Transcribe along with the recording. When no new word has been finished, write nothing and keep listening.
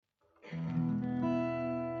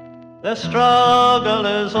The struggle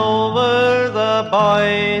is over, the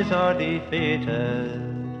boys are defeated.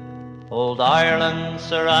 Old Ireland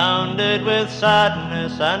surrounded with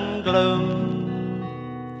sadness and gloom.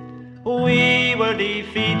 We were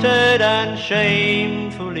defeated and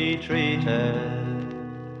shamefully treated,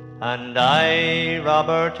 and I,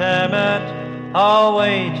 Robert Emmett,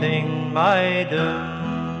 awaiting my doom.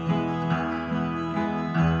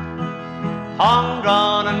 Hung,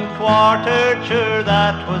 drawn and quartered, sure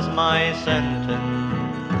that was my sentence,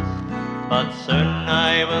 but soon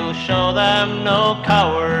I will show them no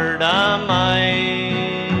coward am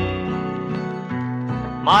I.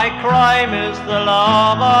 My crime is the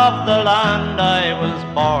love of the land I was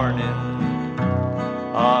born in.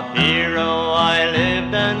 A hero I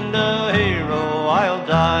lived and a hero I'll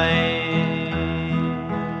die.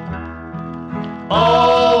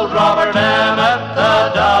 Old Robert Emmett,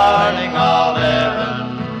 the darling of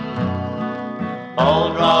Erin.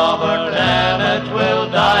 Old Robert Emmett will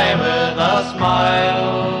die with a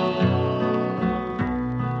smile.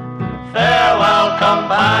 Farewell,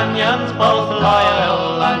 companions, both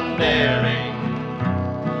loyal and daring.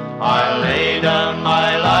 I lay down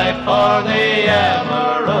my life for the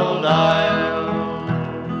Emerald Isle.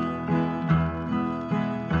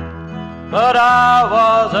 But I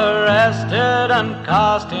was arrested and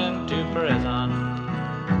cast into prison,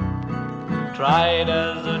 tried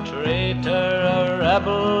as a traitor, a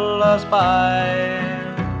rebel, a spy.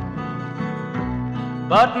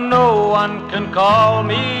 But no one can call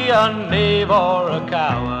me a knave or a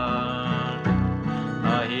coward.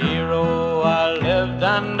 A hero I lived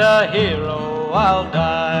and a hero I'll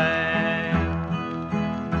die.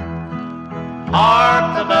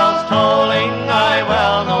 Hark the bells tolling, I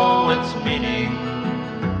well know its meaning.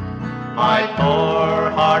 My poor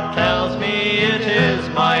heart tells me it is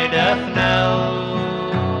my death knell.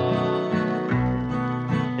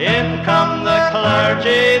 In come the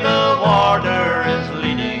clergy, the warder is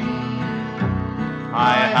leading.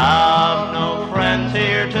 I have no friends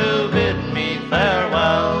here to bid me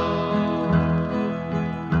farewell.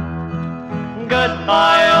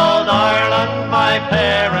 Goodbye, old Ireland, my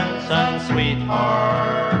parents and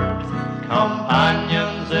sweetheart.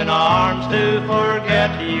 Companions in arms, to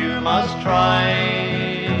forget you must try.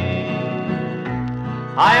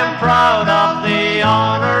 I am proud of the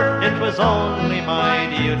honor, it was only my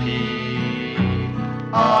duty.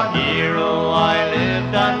 A hero I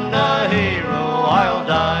lived and a hero I'll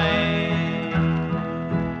die.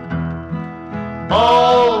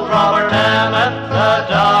 Old Robert Emmett, the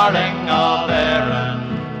darling